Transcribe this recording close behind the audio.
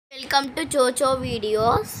Welcome to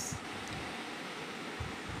Choochoovideos.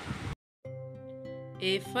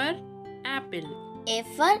 A for apple. A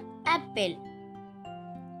for apple.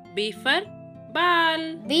 B for ball.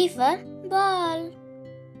 B for ball.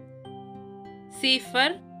 C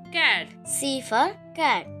for cat. C for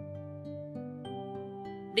cat.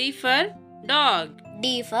 D for dog.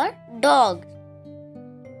 D for dog.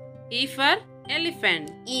 E for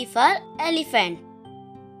elephant. E for elephant.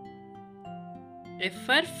 F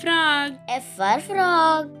for frog. F for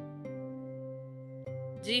frog.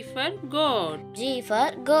 G for goat. G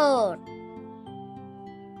for goat.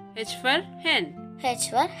 H for hen.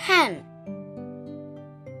 H for hen.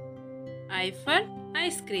 I for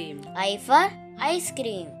ice cream. I for ice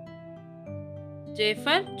cream. J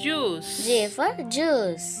for juice. J for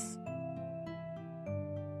juice.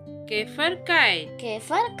 K for kite. K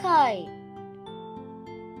for kite.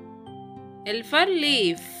 L for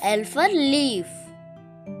leaf. L for leaf.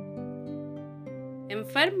 M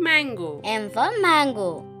for mango. M for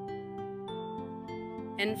mango.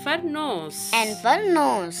 N for nose. N for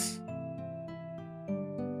nose.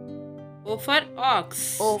 O for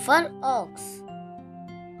ox. O for ox.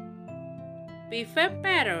 P for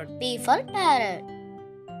parrot. P for parrot.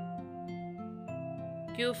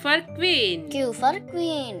 Q for queen. Q for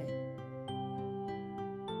queen.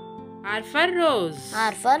 R for rose.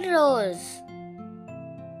 R for rose.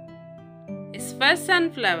 S for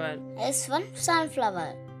sunflower. S for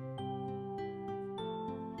sunflower.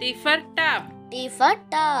 T for tub. T for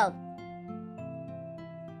tub.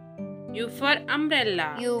 U for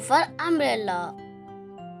umbrella. U for umbrella.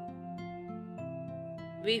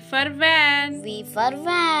 V for van. V for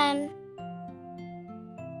van.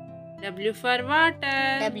 W for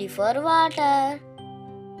water. W for water.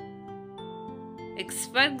 X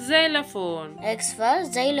for xylophone. X for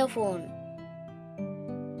xylophone.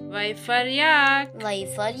 Y for yak. Y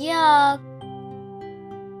for yak.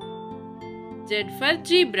 Z for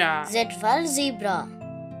zebra. Z for zebra.